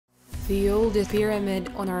the oldest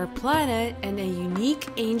pyramid on our planet and a unique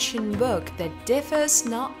ancient book that differs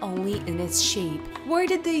not only in its shape. Where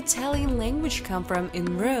did the Italian language come from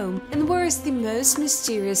in Rome, and where is the most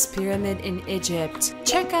mysterious pyramid in Egypt?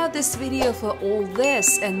 Check out this video for all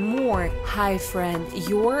this and more. Hi friend,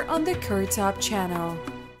 you're on the KirTop channel.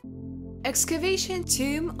 Excavation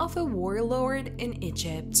Tomb of a Warlord in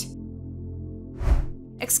Egypt.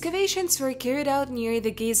 Excavations were carried out near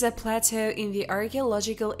the Giza Plateau in the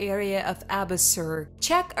archaeological area of Abu Sur.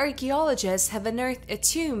 Czech archaeologists have unearthed a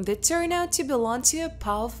tomb that turned out to belong to a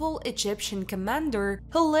powerful Egyptian commander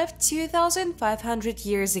who lived 2,500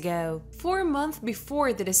 years ago. 4 months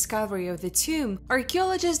before the discovery of the tomb,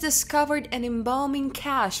 archaeologists discovered an embalming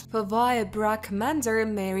cache for Bra commander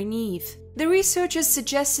Merenith. The researchers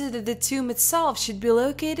suggested that the tomb itself should be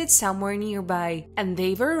located somewhere nearby, and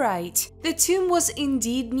they were right. The tomb was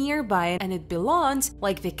indeed nearby, and it belonged,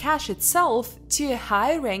 like the cache itself, to a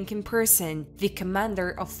high-ranking person, the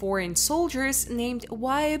commander of foreign soldiers named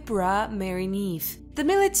Bra Merenith. The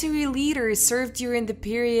military leader served during the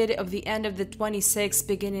period of the end of the 26th,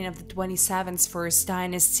 beginning of the 27th First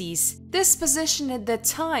Dynasties. This position at that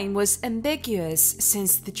time was ambiguous,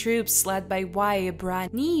 since the troops led by Bra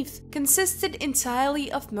Merenith consisted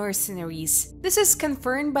entirely of mercenaries. This is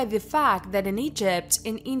confirmed by the fact that in Egypt,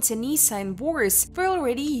 in internecine wars, they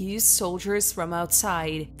already used soldiers from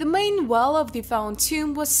outside. The main well of the found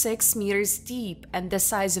tomb was 6 meters deep, and the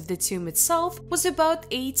size of the tomb itself was about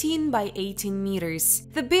 18 by 18 meters.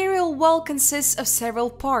 The burial well consists of several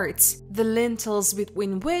parts, the lintels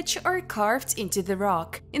between which are carved into the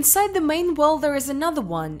rock. Inside the main well there is another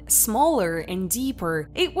one, smaller and deeper.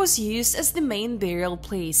 It was used as the main burial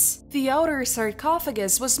place. The outer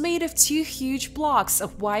sarcophagus was made of 2 huge blocks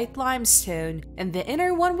of white limestone, and the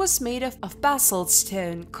inner one was made of basalt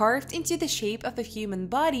stone carved into the shape of a human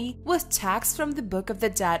body with text from the Book of the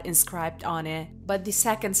Dead inscribed on it. But the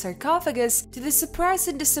second sarcophagus, to the surprise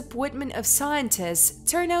and disappointment of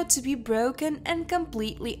scientists, turned out to be broken and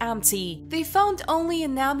completely empty. They found only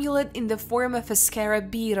an amulet in the form of a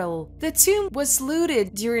scarab beetle. The tomb was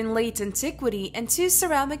looted during late antiquity, and 2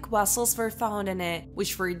 ceramic vessels were found in it,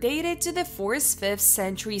 which were dated to the 4th-5th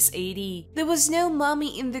centuries AD. There was no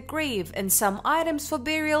mummy in the grave, and some items for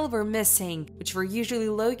burial were missing, which were usually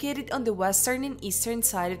located on the western and eastern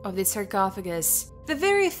side of the sarcophagus. The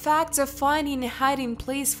very fact of finding a hiding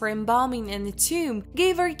place for embalming in the tomb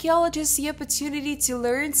gave archaeologists the opportunity to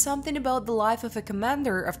learn something about the life of a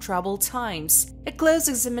commander of troubled times. A close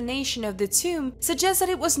examination of the tomb suggests that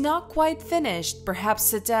it was not quite finished.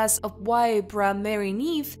 Perhaps the death of Bra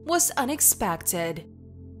Merenith was unexpected.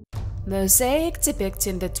 Mosaic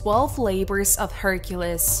depicting the 12 labors of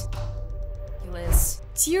Hercules.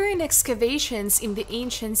 During excavations in the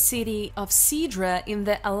ancient city of Sidra in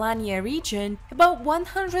the Alania region, about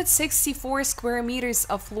 164 square meters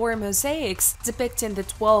of floor mosaics depicting the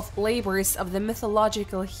 12 labors of the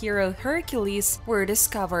mythological hero Hercules were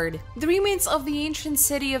discovered. The remains of the ancient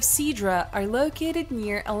city of Sidra are located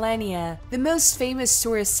near Alania, the most famous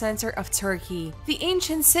tourist center of Turkey. The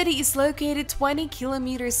ancient city is located 20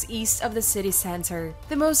 kilometers east of the city center.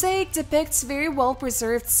 The mosaic depicts very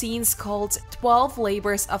well-preserved scenes called 12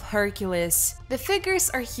 labors of Hercules. The figures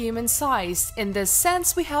are human-sized. In this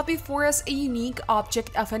sense, we have before us a unique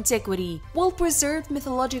object of antiquity. Well-preserved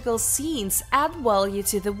mythological scenes add value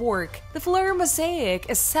to the work. The floor mosaic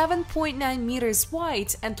is 7.9 meters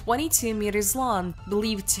wide and 22 meters long,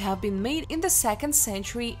 believed to have been made in the 2nd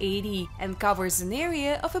century AD, and covers an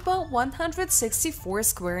area of about 164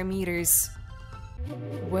 square meters.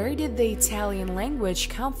 Where did the Italian language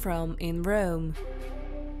come from in Rome?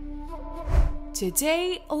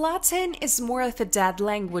 Today, Latin is more of a dead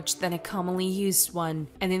language than a commonly used one,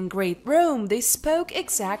 and in Great Rome they spoke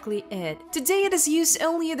exactly it. Today it is used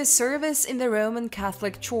only at the service in the Roman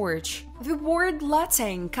Catholic Church. The word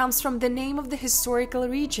Latin comes from the name of the historical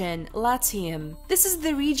region, Latium. This is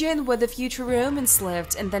the region where the future Romans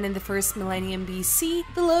lived, and then in the 1st millennium BC,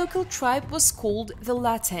 the local tribe was called the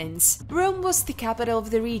Latins. Rome was the capital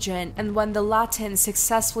of the region, and when the Latins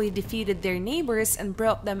successfully defeated their neighbors and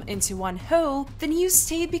brought them into one whole, the new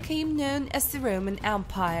state became known as the Roman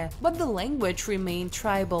Empire, but the language remained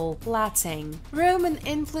tribal, Latin. Roman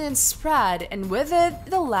influence spread, and with it,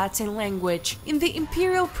 the Latin language. In the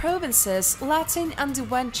imperial provinces, process, Latin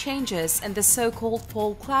underwent changes and the so-called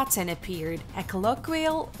folk Latin appeared, a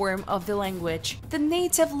colloquial form of the language. The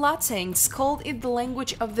native Latins called it the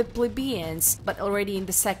language of the plebeians, but already in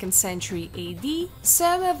the 2nd century AD,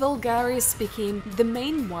 Summa Vulgaris became the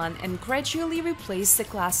main one and gradually replaced the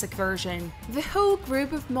classic version. The whole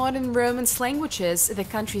group of modern Romance languages, the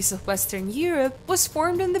countries of Western Europe, was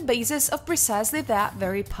formed on the basis of precisely that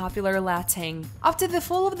very popular Latin. After the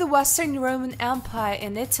fall of the Western Roman Empire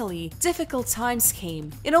in Italy, difficult times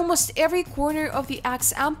came. In almost every corner of the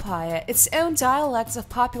Empire, its own dialects of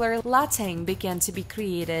popular Latin began to be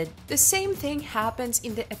created. The same thing happened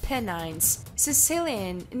in the Apennines,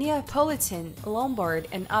 Sicilian, Neapolitan, Lombard,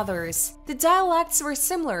 and others. The dialects were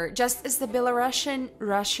similar, just as the Belarusian,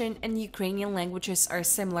 Russian, and Ukrainian languages are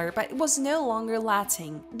similar, but it was no longer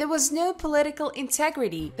Latin. There was no political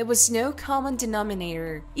integrity, there was no common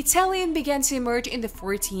denominator. Italian began to emerge in the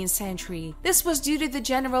 14th century. This was due to the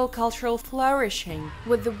general cultural flourishing,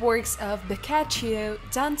 with the works of Boccaccio,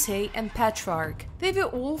 Dante, and Petrarch. They were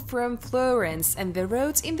all from Florence and they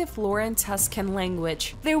wrote in the Florentine Tuscan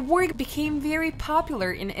language. Their work became very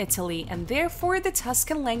popular in Italy and therefore the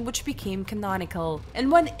Tuscan language became canonical.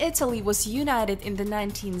 And when Italy was united in the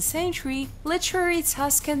 19th century, literary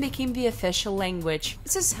Tuscan became the official language.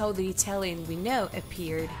 This is how the Italian we know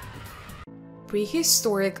appeared.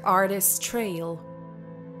 Prehistoric Artist's Trail.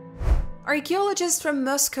 Archaeologists from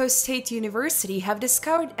Moscow State University have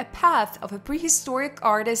discovered a path of a prehistoric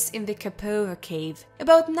artist in the Kapova cave.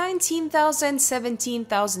 About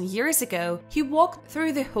 19,000–17,000 years ago, he walked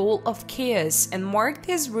through the hole of chaos and marked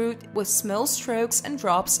his route with small strokes and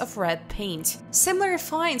drops of red paint. Similar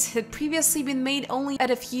finds had previously been made only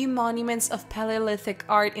at a few monuments of Paleolithic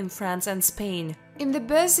art in France and Spain. In the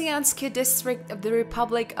Beziansky district of the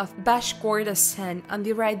Republic of Bashkortostan, on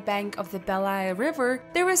the right bank of the Belaya River,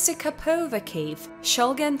 there is a Kapova cave,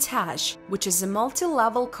 Shulgan Tash, which is a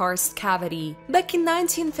multi-level karst cavity. Back in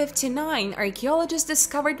 1959, archaeologists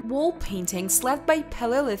discovered wall paintings left by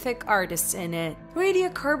Paleolithic artists in it.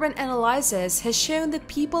 Radiocarbon analysis has shown that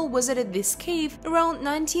people visited this cave around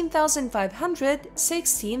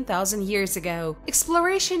 19,500–16,000 years ago.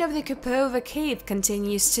 Exploration of the Kapova cave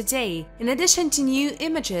continues today. In addition to new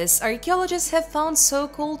images, archaeologists have found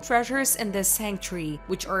so-called treasures in this sanctuary,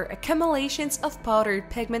 which are accumulations of powdered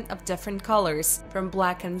pigment of different colors, from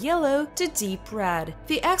black and yellow to deep red.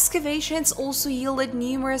 The excavations also yielded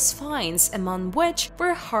numerous finds, among which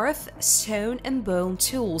were hearth, stone, and bone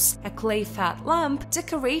tools, a clay fat lamp,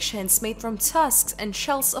 decorations made from tusks and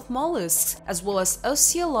shells of mollusks, as well as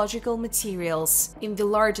osteological materials. In the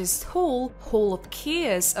largest hole of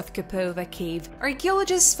chaos of Kapova cave,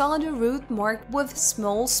 archaeologists found a route marked with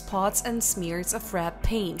small spots and smears of red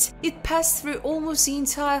paint. It passed through almost the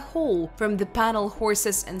entire hole, from the panel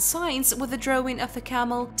horses and signs with a drawing of a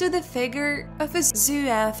camel to the figure of a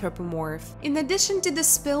zoanthropomorph. In addition to the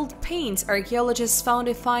spilled paint, archaeologists found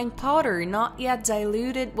a fine powder not yet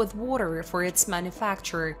diluted with water for its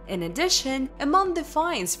manufacture. In addition, among the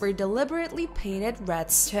finds were deliberately painted red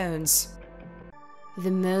stones.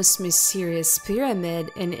 The most mysterious pyramid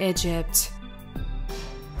in Egypt.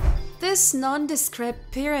 This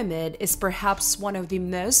nondescript pyramid is perhaps one of the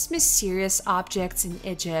most mysterious objects in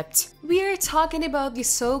Egypt. We are talking about the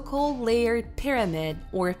so-called layered pyramid,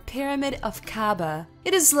 or Pyramid of Kaaba.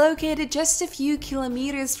 It is located just a few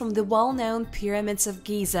kilometers from the well-known pyramids of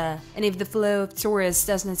Giza, and if the flow of tourists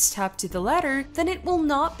does not stop to the latter, then it will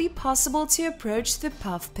not be possible to approach the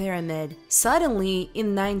Puff Pyramid. Suddenly,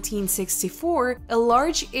 in 1964, a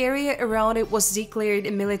large area around it was declared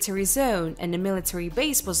a military zone, and a military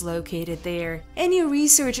base was located there. Any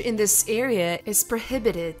research in this area is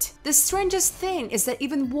prohibited. The strangest thing is that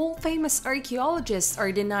even world-famous archaeologists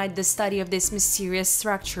are denied the study of this mysterious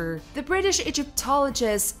structure. The British Egyptologist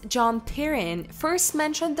John Perrin first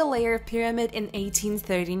mentioned the layer pyramid in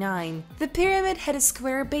 1839. The pyramid had a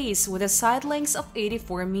square base with a side length of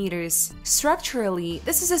 84 meters. Structurally,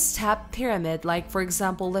 this is a stepped pyramid, like for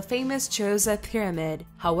example the famous Djoser pyramid.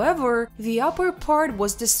 However, the upper part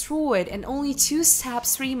was destroyed and only two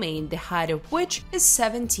steps remained, the height of which is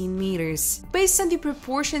 17 meters. Based on the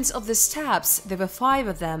proportions of the steps, there were 5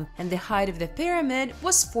 of them, and the height of the pyramid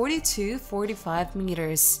was 42–45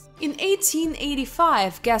 meters. In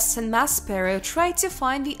 1885, Gaston Maspero tried to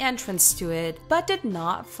find the entrance to it, but did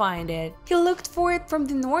not find it. He looked for it from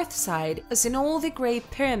the north side, as in all the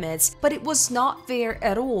Great Pyramids, but it was not there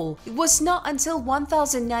at all. It was not until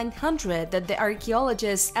 1900 that the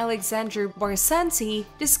archaeologist Alexander Barsanti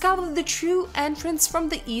discovered the true entrance from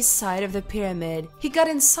the east side of the pyramid. He got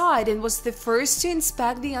inside and was the first to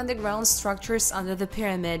inspect the underground structures under the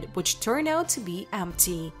pyramid, which turned out to be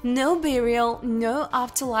empty. No burial, no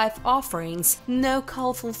afterlife life offerings, no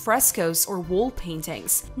colorful frescoes or wall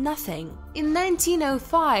paintings, nothing. In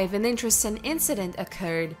 1905, an interesting incident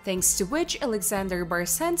occurred, thanks to which Alexander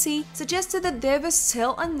Barsanti suggested that there were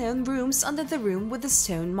still unknown rooms under the room with the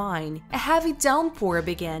stone mine. A heavy downpour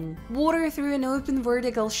began. Water through an open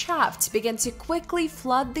vertical shaft began to quickly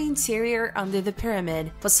flood the interior under the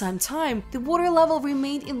pyramid. For some time, the water level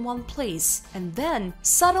remained in one place, and then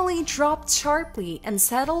suddenly dropped sharply and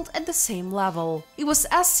settled at the same level. It was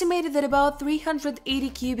estimated that about 380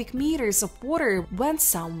 cubic meters of water went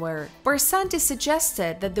somewhere. Barsanti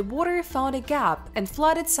suggested that the water found a gap and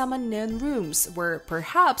flooded some unknown rooms where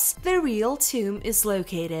perhaps the real tomb is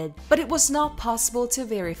located. But it was not possible to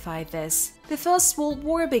verify this. The First World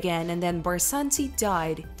War began and then Barsanti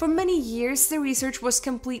died. For many years, the research was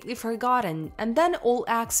completely forgotten, and then all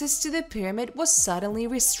access to the pyramid was suddenly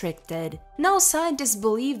restricted. Now scientists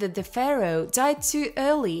believe that the pharaoh died too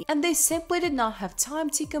early and they simply did not have time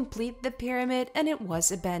to complete the pyramid and it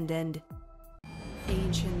was abandoned.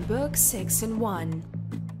 Ancient Book 6 in 1.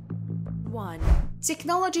 1.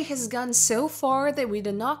 Technology has gone so far that we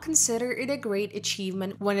do not consider it a great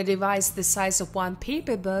achievement when a device the size of one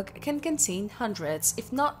paper book can contain hundreds,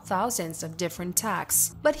 if not thousands, of different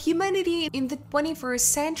texts. But humanity in the 21st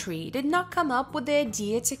century did not come up with the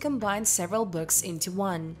idea to combine several books into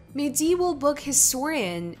one. Medieval book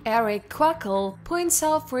historian Eric Quackel points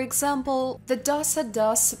out, for example, the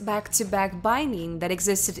dos-a-dos back-to-back binding that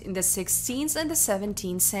existed in the 16th and the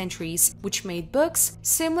 17th centuries, which made books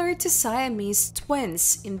similar to Siamese twins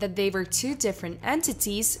in that they were two different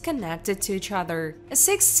entities connected to each other. A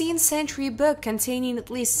 16th century book containing at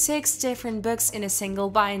least 6 different books in a single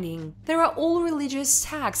binding. There are all religious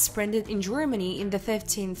texts printed in Germany in the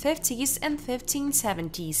 1550s and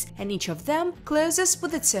 1570s, and each of them closes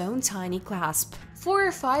with its own tiny clasp. 4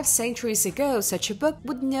 or 5 centuries ago, such a book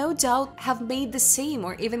would no doubt have made the same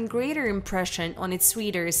or even greater impression on its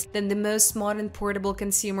readers than the most modern portable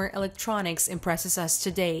consumer electronics impresses us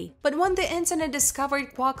today. But when the internet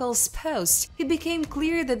discovered Quackel's post, it became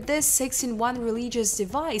clear that this 6-in-1 religious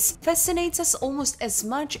device fascinates us almost as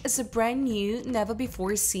much as a brand new,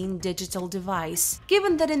 never-before-seen digital device.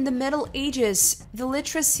 Given that in the Middle Ages, the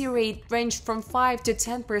literacy rate ranged from 5 to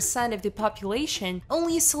 10% of the population,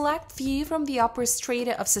 only a select few from the upper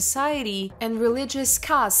strata of society and religious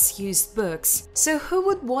castes used books. So who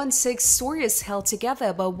would want 6 stories held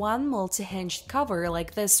together by one multi-hinged cover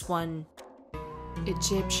like this one?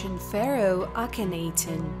 Egyptian pharaoh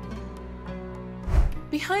Akhenaten.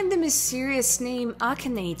 Behind the mysterious name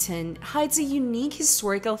Akhenaten hides a unique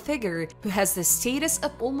historical figure who has the status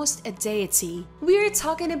of almost a deity. We are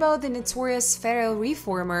talking about the notorious pharaoh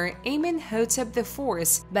reformer Amenhotep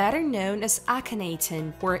IV, better known as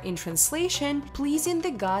Akhenaten, or in translation, pleasing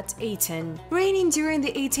the god Aten. Reigning during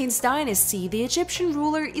the 18th dynasty, the Egyptian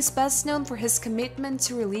ruler is best known for his commitment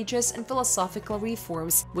to religious and philosophical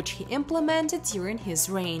reforms, which he implemented during his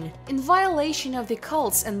reign. In violation of the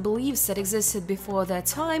cults and beliefs that existed before that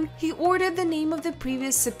time, he ordered the name of the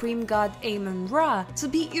previous supreme god Amun-Ra to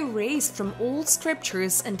be erased from all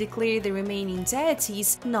scriptures and declared the remaining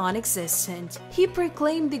deities non-existent. He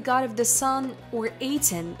proclaimed the god of the sun, or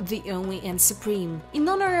Aten, the only and supreme. In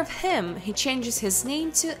honor of him, he changes his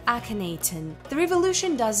name to Akhenaten. The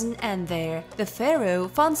revolution doesn't end there. The pharaoh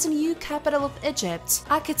founds a new capital of Egypt,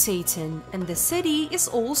 Akhenaten, and the city is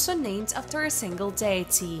also named after a single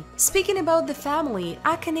deity. Speaking about the family,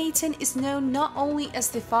 Akhenaten is known not only as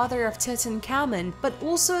the father of Tutankhamun, but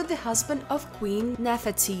also the husband of Queen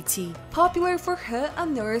Nefertiti, popular for her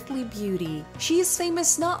unearthly beauty. She is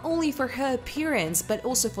famous not only for her appearance, but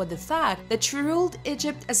also for the fact that she ruled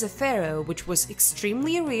Egypt as a pharaoh, which was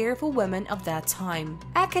extremely rare for women of that time.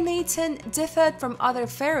 Akhenaten differed from other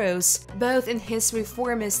pharaohs, both in his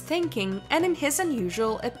reformist thinking and in his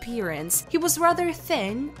unusual appearance. He was rather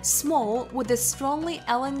thin, small, with a strongly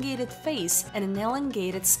elongated face and an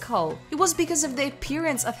elongated skull. It was because of the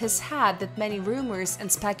appearance of his head that many rumors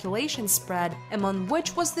and speculations spread, among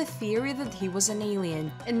which was the theory that he was an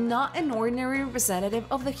alien, and not an ordinary representative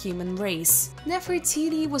of the human race.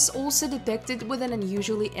 Nefertiti was also depicted with an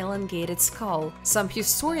unusually elongated skull. Some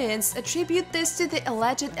historians attribute this to the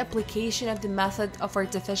alleged application of the method of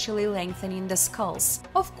artificially lengthening the skulls.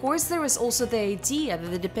 Of course, there is also the idea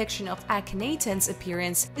that the depiction of Akhenaten's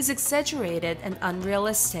appearance is exaggerated and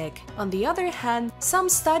unrealistic. On the other hand, some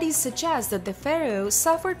studies suggest that the pharaoh pharaoh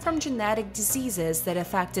suffered from genetic diseases that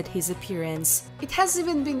affected his appearance. It has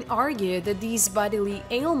even been argued that these bodily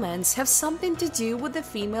ailments have something to do with the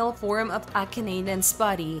female form of Akhenaten's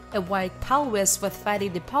body, a white pelvis with fatty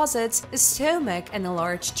deposits, a stomach, and a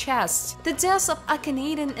large chest. The deaths of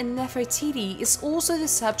Akhenaten and Nefertiti is also the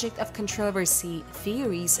subject of controversy,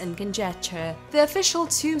 theories, and conjecture. The official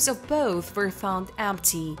tombs of both were found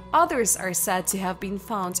empty. Others are said to have been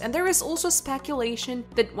found, and there is also speculation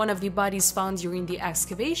that one of the bodies found during the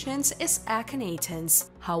excavations is Akhenaten's.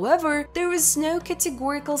 However, there is no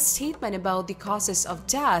categorical statement about the causes of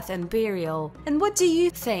death and burial. And what do you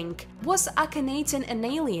think? Was Akhenaten an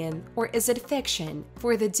alien, or is it fiction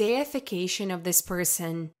for the deification of this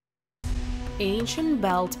person? Ancient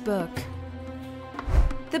Belt Book.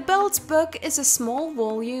 The belt book is a small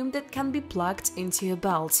volume that can be plugged into a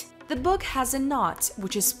belt. The book has a knot,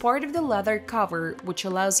 which is part of the leather cover, which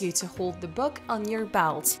allows you to hold the book on your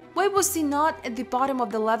belt. Why was the knot at the bottom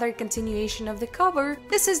of the leather continuation of the cover?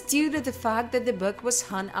 This is due to the fact that the book was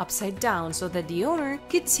hung upside down so that the owner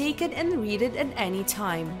could take it and read it at any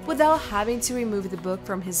time, without having to remove the book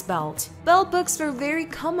from his belt. Belt books were very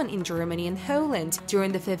common in Germany and Holland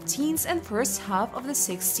during the 15th and first half of the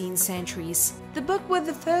 16th centuries. The book with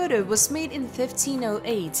the photo was made in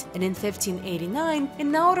 1508, and in 1589,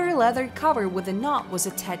 an outer leather cover with a knot was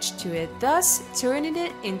attached to it, thus turning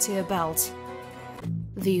it into a belt.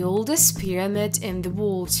 The oldest pyramid in the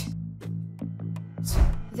world.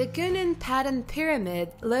 The Akhenaten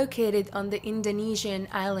pyramid, located on the Indonesian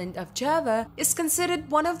island of Java, is considered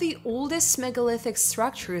one of the oldest megalithic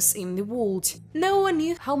structures in the world. No one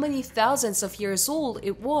knew how many thousands of years old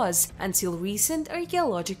it was until recent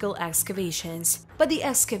archaeological excavations. But the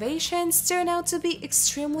excavations turn out to be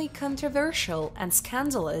extremely controversial and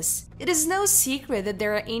scandalous. It is no secret that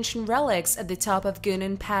there are ancient relics at the top of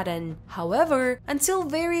Akhenaten. However, until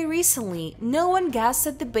very recently, no one guessed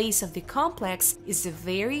that the base of the complex is a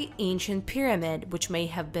very ancient pyramid which may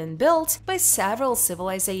have been built by several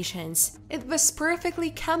civilizations. It was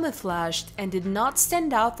perfectly camouflaged and did not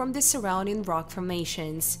stand out from the surrounding rock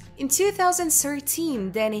formations. In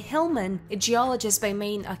 2013, Danny Hillman, a geologist by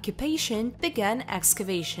main occupation, began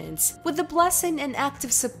excavations. With the blessing and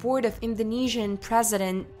active support of Indonesian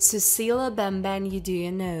President Susilo Bambang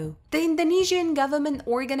Yudhoyono, the Indonesian government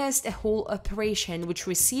organized a whole operation which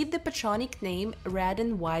received the patronymic name Red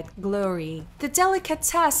and White Glory. The delicate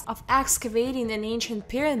task of excavating an ancient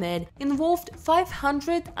pyramid involved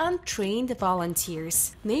 500 untrained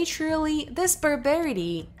volunteers. Naturally, this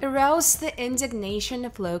barbarity aroused the indignation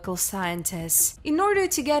of local scientists. In order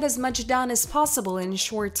to get as much done as possible in a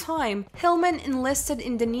short time, Hillman enlisted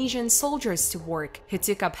Indonesian soldiers to work. He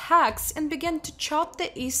took up hacks and began to chop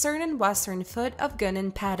the eastern and western foot of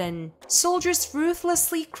Akhenaten. Soldiers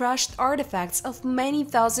ruthlessly crushed artifacts of many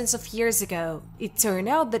thousands of years ago. It turned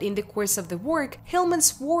out that in the course of the work,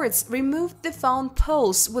 Hillman's wards removed the found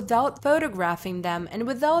poles without photographing them and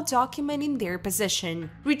without documenting their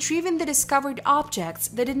position, retrieving the discovered objects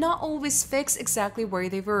that did not always fix exactly where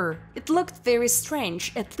they were. It looked very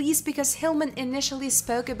strange, at least because Hillman initially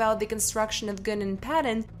spoke about the construction of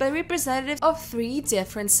Akhenaten by representatives of 3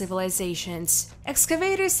 different civilizations.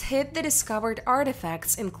 Excavators hid the discovered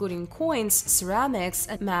artifacts, including coins, ceramics,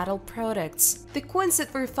 and metal products. The coins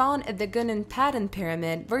that were found at the Akhenaten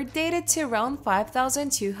pyramid were dated to around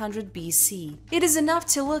 5200 BC. It is enough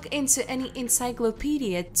to look into any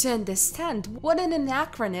encyclopedia to understand what an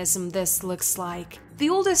anachronism this looks like. The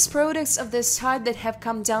oldest products of this type that have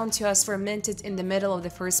come down to us were minted in the middle of the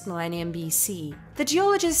 1st millennium BC. The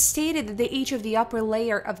geologist stated that the age of the upper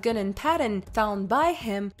layer of Akhenaten found by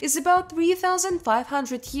him is about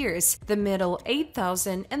 3,500 years, the middle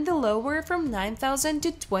 8,000, and the lower from 9,000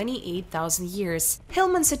 to 28,000 years.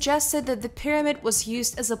 Hillman suggested that the pyramid was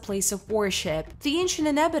used as a place of worship. The ancient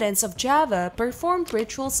inhabitants of Java performed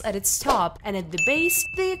rituals at its top, and at the base,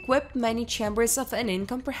 they equipped many chambers of an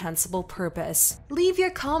incomprehensible purpose. Leave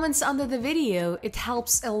your comments under the video, it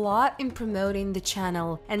helps a lot in promoting the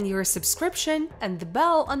channel, and your subscription and the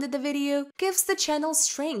bell under the video gives the channel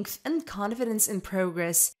strength and confidence in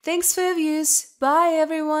progress. Thanks for your views, bye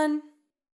everyone!